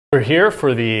We're here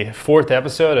for the 4th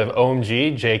episode of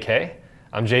OMG JK.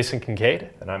 I'm Jason Kincaid.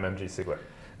 And I'm MG Siegler.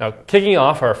 Now, kicking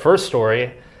off our first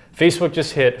story, Facebook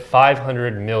just hit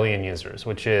 500 million users,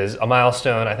 which is a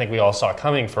milestone I think we all saw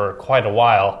coming for quite a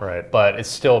while, right. But it's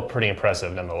still pretty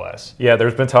impressive nonetheless. Yeah,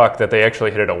 there's been talk that they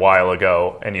actually hit it a while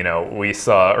ago, and we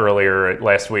saw earlier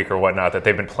last week or whatnot that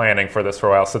they've been planning for this for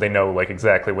a while, so they know like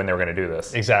exactly when they were going to do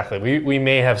this. Exactly. We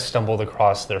may have stumbled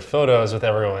across their photos with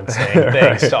everyone saying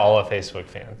thanks to all of Facebook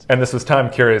fans. And this was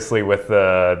timed curiously with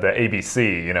the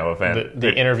ABC, event.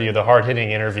 The interview, the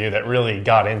hard-hitting interview that really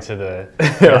got into the.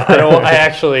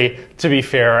 Right. To be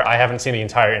fair, I haven't seen the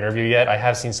entire interview yet. I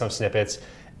have seen some snippets,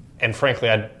 and frankly,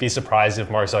 I'd be surprised if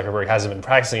Mark Zuckerberg hasn't been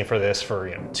practicing for this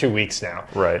for 2 weeks now.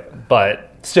 Right.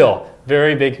 But still,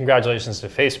 very big congratulations to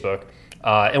Facebook.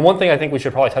 And one thing I think we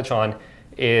should probably touch on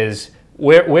is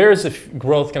where is the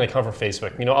growth going to come from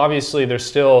Facebook? Obviously, there's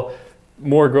still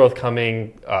more growth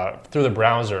coming through the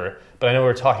browser, but I know we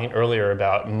were talking earlier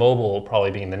about mobile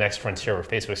probably being the next frontier where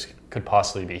Facebook could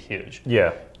possibly be huge.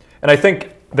 Yeah. And I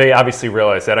think they obviously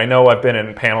realize that. I know I've been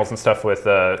in panels and stuff with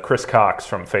Chris Cox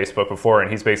from Facebook before,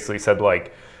 and he's basically said,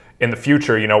 like, in the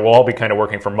future, we'll all be kind of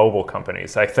working for mobile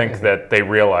companies. I think that they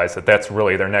realize that that's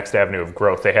really their next avenue of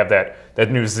growth. They have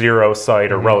that new Zero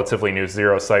site or relatively new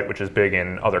Zero site, which is big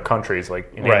in other countries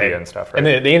like in India and stuff. Right?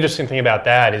 And the interesting thing about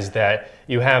that is that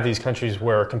you have these countries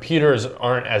where computers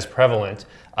aren't as prevalent,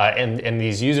 and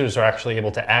these users are actually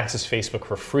able to access Facebook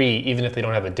for free, even if they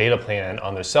don't have a data plan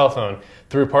on their cell phone,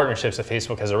 through partnerships that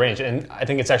Facebook has arranged. And I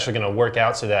think it's actually going to work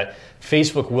out so that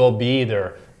Facebook will be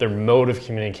their mode of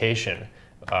communication.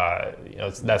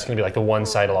 That's going to be like the one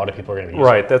site a lot of people are going to be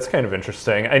using. Right, that's kind of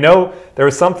interesting. I know there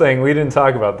was something, we didn't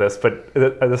talk about this, but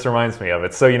this reminds me of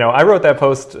it. So, I wrote that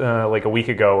post like a week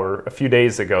ago or a few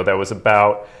days ago that was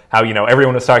about how,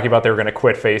 everyone was talking about they were going to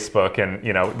quit Facebook, and,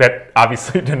 that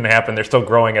obviously didn't happen. They're still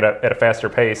growing at a faster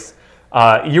pace.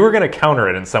 You were going to counter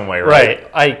it in some way, right?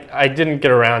 Right. I didn't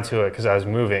get around to it because I was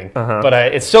moving, but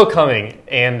it's still coming,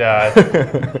 and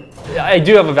I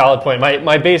do have a valid point.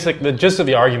 The gist of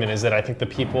the argument is that I think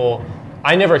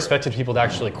I never expected people to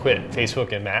actually quit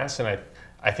Facebook en masse, and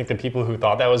I think the people who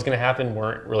thought that was going to happen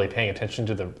weren't really paying attention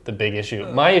to the big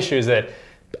issue. My issue is that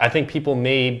I think people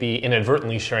may be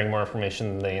inadvertently sharing more information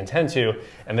than they intend to,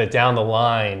 and that down the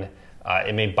line,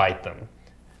 it may bite them.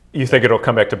 You think it'll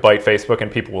come back to bite Facebook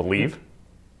and people will leave?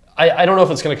 I don't know if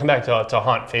it's going to come back to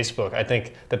haunt Facebook. I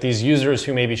think that these users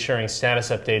who may be sharing status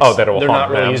updates, they're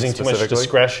not really using too much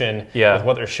discretion with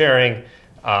what they're sharing.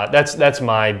 That's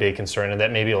my big concern, and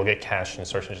that maybe it'll get cached in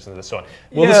search engines and so on.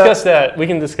 We'll discuss that. We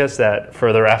can discuss that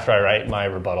further after I write my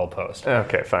rebuttal post.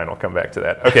 Okay, fine. We'll come back to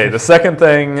that. Okay, the second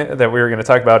thing that we were going to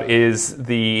talk about is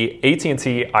the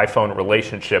AT&T iPhone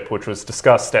relationship, which was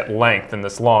discussed at length in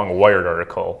this long Wired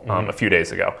article a few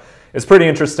days ago. It's pretty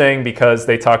interesting because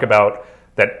they talk about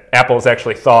that Apple has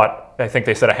actually thought, I think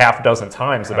they said a half dozen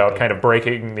times about kind of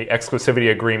breaking the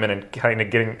exclusivity agreement and kind of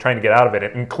trying to get out of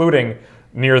it, including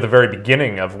near the very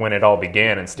beginning of when it all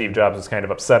began, and Steve Jobs was kind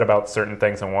of upset about certain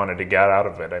things and wanted to get out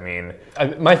of it. I mean,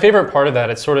 my favorite part of that,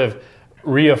 it sort of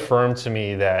reaffirmed to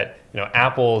me that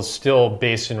Apple is still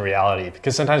based in reality,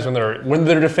 because sometimes when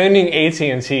they're defending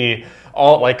AT&T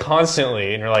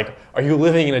constantly, and you're like, are you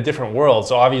living in a different world?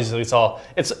 So obviously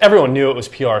everyone knew it was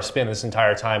PR spin this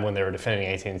entire time when they were defending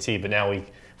AT&T, but now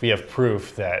we have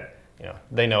proof that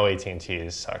they know AT&T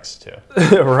sucks too.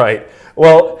 Right.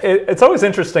 Well, it's always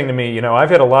interesting to me. I've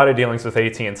had a lot of dealings with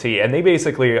AT&T, and they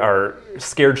basically are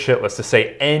scared shitless to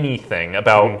say anything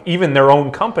about even their own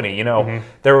company.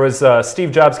 There was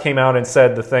Steve Jobs came out and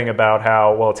said the thing about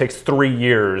how, well, it takes 3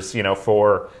 years,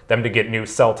 for them to get new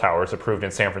cell towers approved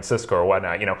in San Francisco or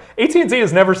whatnot. AT&T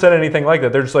has never said anything like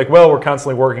that. They're just like, well, we're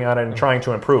constantly working on it and trying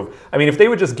to improve. I mean, if they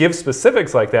would just give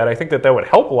specifics like that, I think that would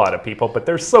help a lot of people, but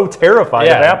they're so terrified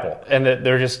of Apple. And that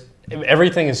they're just,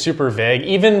 everything is super vague.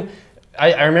 Even,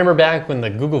 I remember back when the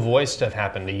Google Voice stuff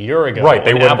happened a year ago. Right,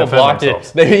 they wouldn't Apple blocked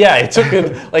it. It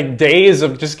took like days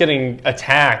of just getting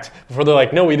attacked before they're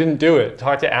like, no, we didn't do it.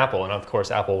 Talk to Apple. And of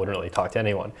course, Apple wouldn't really talk to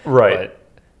anyone. Right. But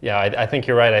yeah, I think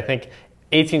you're right. I think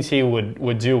AT&T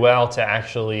would do well to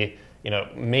actually,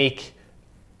 make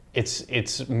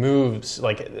its moves,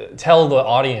 like tell the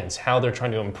audience how they're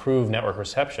trying to improve network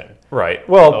reception. Right.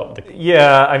 Well,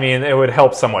 yeah, I mean, it would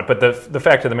help somewhat, but the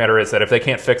fact of the matter is that if they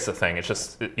can't fix the thing, it's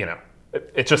just,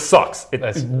 it just sucks.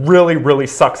 It really, really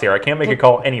sucks here. I can't make a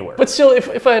call anywhere. But still,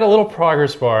 if I had a little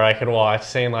progress bar I could watch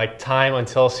saying like time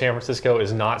until San Francisco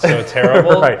is not so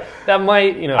terrible, right. That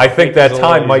might, I think that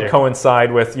time might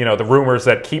coincide with, the rumors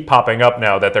that keep popping up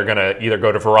now that they're going to either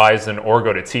go to Verizon or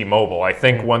go to T-Mobile. I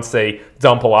think once they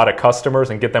dump a lot of customers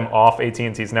and get them off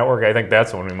AT&T's network, I think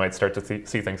that's when we might start to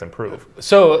see things improve.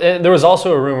 So there was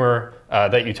also a rumor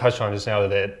that you touched on just now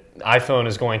that iPhone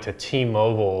is going to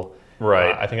T-Mobile.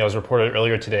 Right. I think that was reported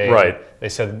earlier today. Right. They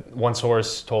said one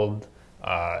source told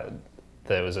that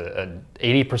it was an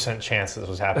 80% chance this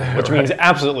was happening, which means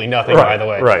absolutely nothing, by the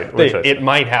way. Right. It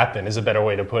might happen is a better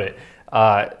way to put it.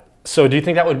 So do you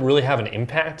think that would really have an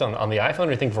impact on the iPhone, or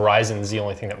do you think Verizon is the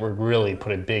only thing that would really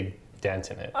put a big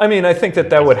dent in it? I mean, I think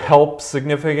that would help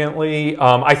significantly.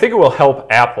 I think it will help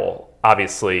Apple,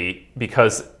 obviously,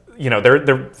 because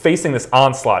they're facing this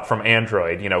onslaught from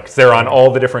Android, because they're on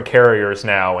all the different carriers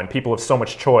now, and people have so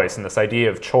much choice, and this idea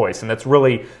of choice, and that's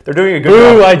really, they're doing a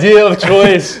good job. Idea of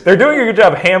choice. They're doing a good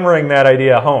job hammering that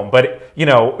idea home, but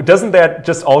doesn't that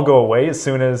just all go away as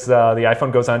soon as the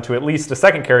iPhone goes on to at least a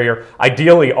second carrier?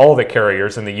 Ideally, all the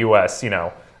carriers in the U.S.,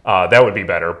 that would be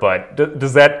better, but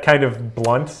does that kind of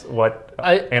blunt what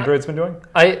Android's been doing?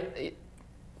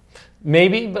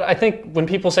 Maybe, but I think when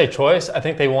people say choice, I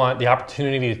think they want the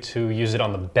opportunity to use it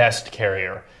on the best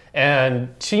carrier.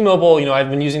 And T-Mobile, I've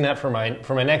been using that for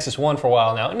my Nexus 1 for a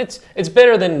while now, and it's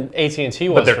better than AT&T was for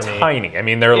me. But they're tiny. I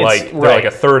mean, they're like a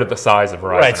third of the size of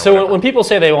Verizon. Right. So when people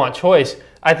say they want choice,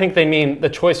 I think they mean the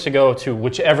choice to go to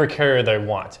whichever carrier they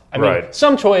want. I mean,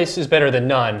 some choice is better than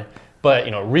none, but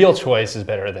real choice is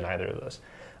better than either of those.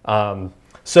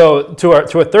 So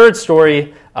to a third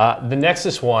story, the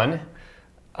Nexus 1.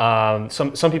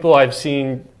 Some people I've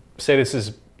seen say this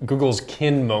is Google's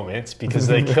kin moment because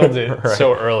they killed it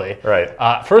so early. Right.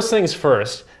 First things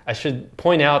first, I should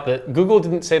point out that Google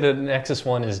didn't say that the Nexus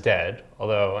 1 is dead,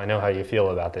 although I know how you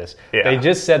feel about this. Yeah. They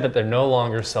just said that they're no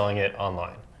longer selling it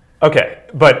online. Okay,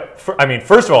 but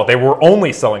first of all, they were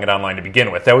only selling it online to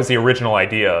begin with. That was the original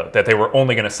idea, that they were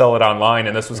only going to sell it online,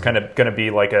 and this was kind of going to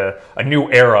be like a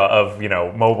new era of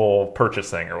mobile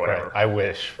purchasing or whatever. Right. I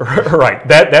wish. Right.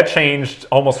 That changed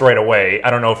almost right away. I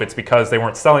don't know if it's because they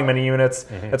weren't selling many units.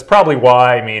 That's probably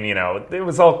why. I mean, it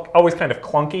was always kind of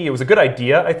clunky. It was a good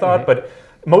idea, I thought, but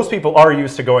most people are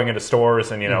used to going into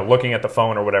stores and looking at the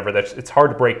phone or whatever. It's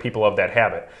hard to break people of that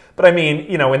habit. But I mean,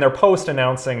 in their post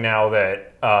announcing now that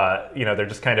they're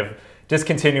just kind of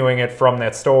discontinuing it from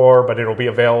that store, but it'll be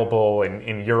available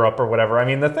in Europe or whatever. I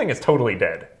mean, the thing is totally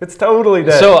dead. It's totally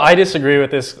dead. So I disagree with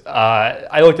this.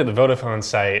 I looked at the Vodafone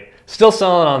site. Still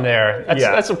selling on there.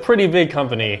 That's a pretty big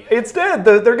company. It's dead.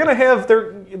 They're going to have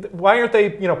why aren't they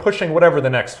pushing whatever the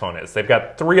next phone is? They've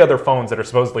got 3 other phones that are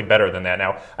supposedly better than that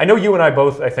now. I know you and I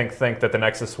both, I think that the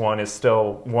Nexus 1 is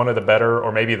still one of the better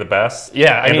or maybe the best.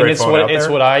 Yeah, I mean, it's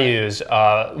what I use.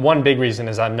 One big reason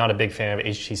is I'm not a big fan of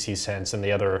HTC Sense and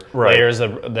the other layers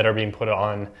that are being put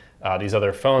on these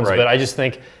other phones. But I just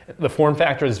think the form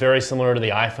factor is very similar to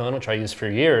the iPhone, which I used for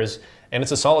years, and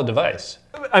it's a solid device.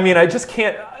 I mean, I just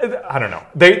can't, I don't know.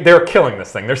 They're killing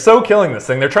this thing. They're so killing this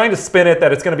thing. They're trying to spin it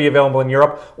that it's going to be available in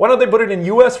Europe. Why don't they put it in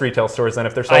U.S. retail stores then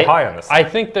if they're so high on this thing? I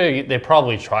think they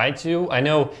probably tried to. I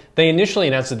know they initially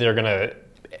announced that they're going to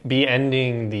be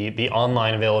ending the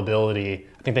online availability.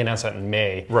 I think they announced that in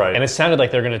May. Right. And it sounded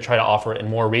like they're going to try to offer it in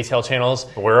more retail channels.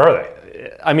 Where are they?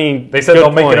 I mean, they said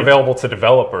they'll make it available to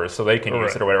developers so they can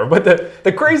use it or whatever. But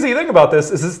the crazy thing about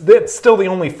this is it's still the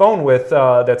only phone with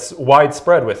that's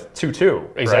widespread with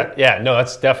 2.2. Exactly. Right? Yeah. No,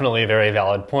 that's definitely a very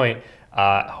valid point.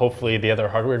 Hopefully, the other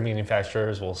hardware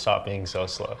manufacturers will stop being so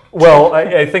slow. Well,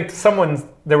 I think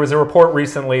there was a report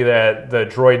recently that the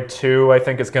Droid 2, I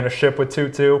think, is going to ship with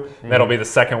 2.2. That'll be the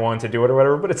second one to do it or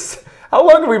whatever. But how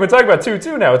long have we been talking about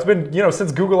 2.2 now? It's been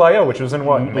since Google I/O, which was in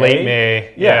what, May? Late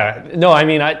May. Yeah. No, I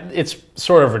mean it's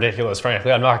sort of ridiculous,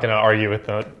 frankly. I'm not going to argue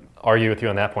with you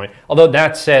on that point. Although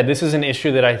that said, this is an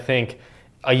issue that I think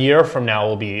a year from now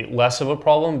will be less of a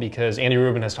problem because Andy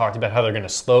Rubin has talked about how they're going to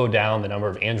slow down the number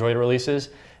of Android releases.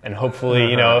 And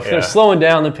hopefully, if they're slowing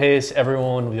down the pace,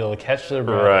 everone will be able to catch their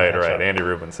breath. Right. Andy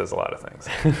Rubin says a lot of things.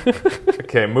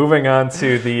 Okay, moving on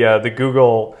to the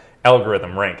Google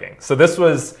algorithm ranking. So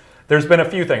there's been a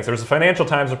few things. There was a Financial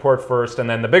Times report first, and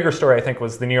then the bigger story, I think,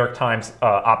 was the New York Times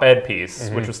op-ed piece,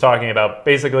 which was talking about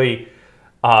basically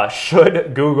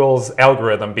should Google's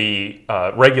algorithm be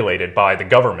regulated by the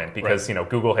government because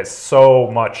Google has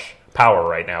so much power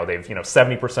right now. They've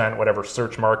 70% whatever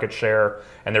search market share,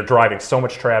 and they're driving so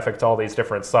much traffic to all these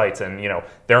different sites, and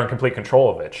they're in complete control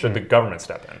of it. Should the government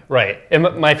step in? Right. And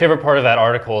my favorite part of that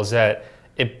article is that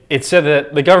it said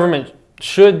that the government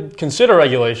should consider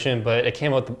regulation, but it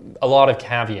came with a lot of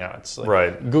caveats. Like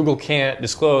right. Google can't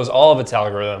disclose all of its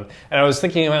algorithm. And I was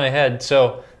thinking in my head,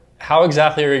 so how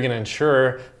exactly are you going to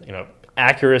ensure,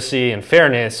 accuracy and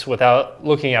fairness without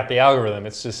looking at the algorithm?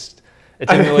 It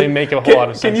didn't really make a whole lot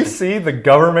of sense. Can you see the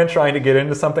government trying to get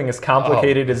into something as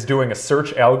complicated as doing a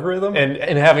search algorithm?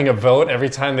 And having a vote every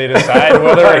time they decide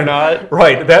whether right. or not?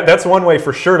 Right. That's one way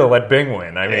for sure to let Bing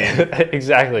win. I mean,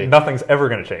 exactly. Nothing's ever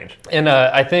going to change. And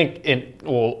I think,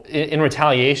 in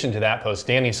retaliation to that post,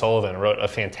 Danny Sullivan wrote a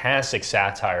fantastic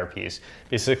satire piece,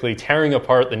 basically tearing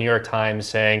apart the New York Times,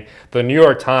 saying the New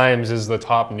York Times is the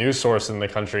top news source in the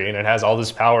country and it has all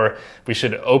this power. We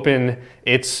should open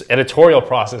its editorial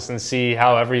process and see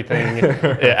how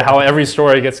how every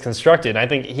story gets constructed. And I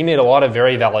think he made a lot of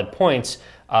very valid points,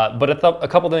 but a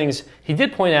couple things he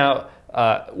did point out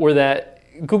were that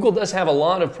Google does have a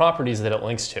lot of properties that it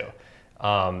links to.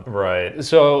 Right.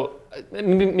 So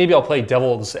maybe I'll play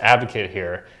devil's advocate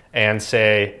here and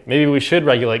say maybe we should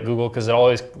regulate Google because it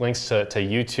always links to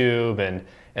YouTube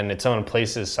and its own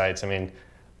places sites. I mean,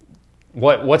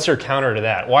 what's your counter to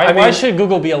that? Why should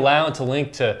Google be allowed to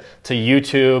link to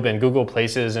YouTube and Google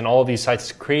Places and all of these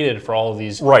sites created for all of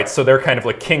these? Right, so they're kind of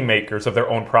like kingmakers of their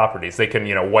own properties. They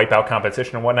can, wipe out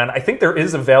competition and whatnot. I think there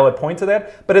is a valid point to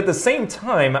that, but at the same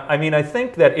time, I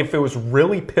think that if it was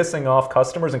really pissing off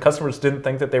customers and customers didn't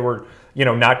think that they were,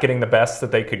 not getting the best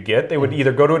that they could get, they would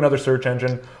either go to another search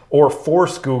engine or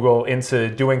force Google into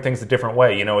doing things a different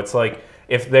way. It's like,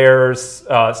 if there's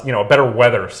a better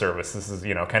weather service, this is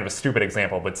kind of a stupid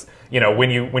example, but it's, when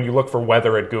you look for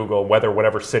weather at Google, weather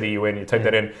whatever city you're in, you type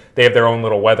that in, they have their own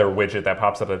little weather widget that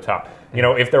pops up at the top.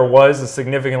 If there was a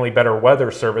significantly better weather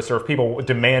service, or if people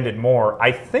demanded more,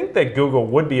 I think that Google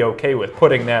would be okay with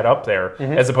putting that up there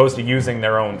as opposed to using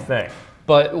their own thing.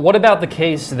 But what about the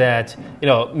case that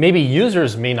maybe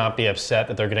users may not be upset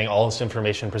that they're getting all this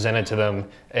information presented to them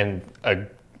in a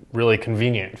really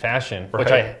convenient fashion, right.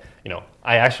 which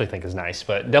I actually think is nice,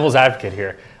 but devil's advocate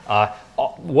here.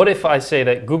 What if I say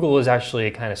that Google is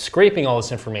actually kind of scraping all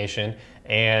this information,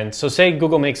 and so say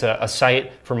Google makes a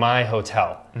site for my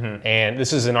hotel, and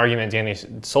this is an argument Danny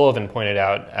Sullivan pointed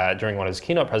out during one of his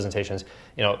keynote presentations.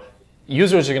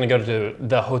 Users are going to go to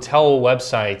the hotel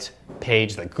website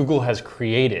page that Google has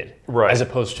created, right, as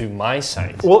opposed to my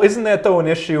site. Well, isn't that though an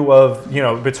issue of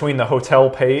between the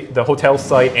hotel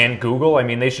site and Google? I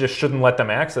mean, they just shouldn't let them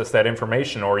access that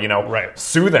information, or right,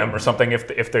 sue them or something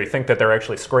if they think that they're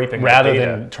actually scraping rather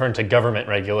data. than turn to government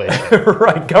regulation.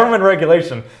 Right, government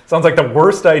regulation sounds like the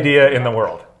worst idea in the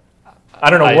world. I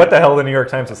don't know what the hell the New York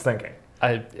Times is thinking,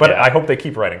 but I hope they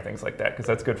keep writing things like that because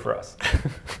that's good for us.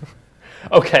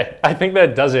 Okay, I think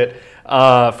that does it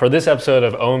for this episode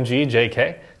of OMG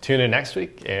JK. Tune in next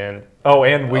week. And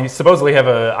we supposedly have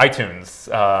a iTunes.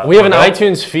 We have an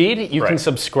iTunes feed. You right. can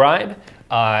subscribe,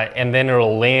 and then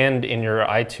it'll land in your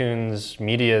iTunes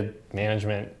media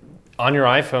management on your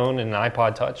iPhone and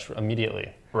iPod Touch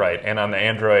immediately. Right, and on the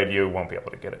Android, you won't be able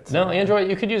to get it. So. No, Android,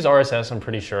 you could use RSS, I'm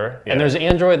pretty sure. Yeah. And there's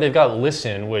Android, they've got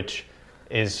Listen, which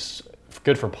is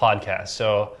good for podcasts.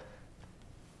 So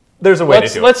there's a way to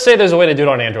do it. Let's say there's a way to do it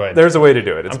on Android. There's a way to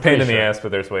do it. It's a pain in the sure. ass,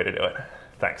 but there's a way to do it.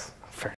 Thanks.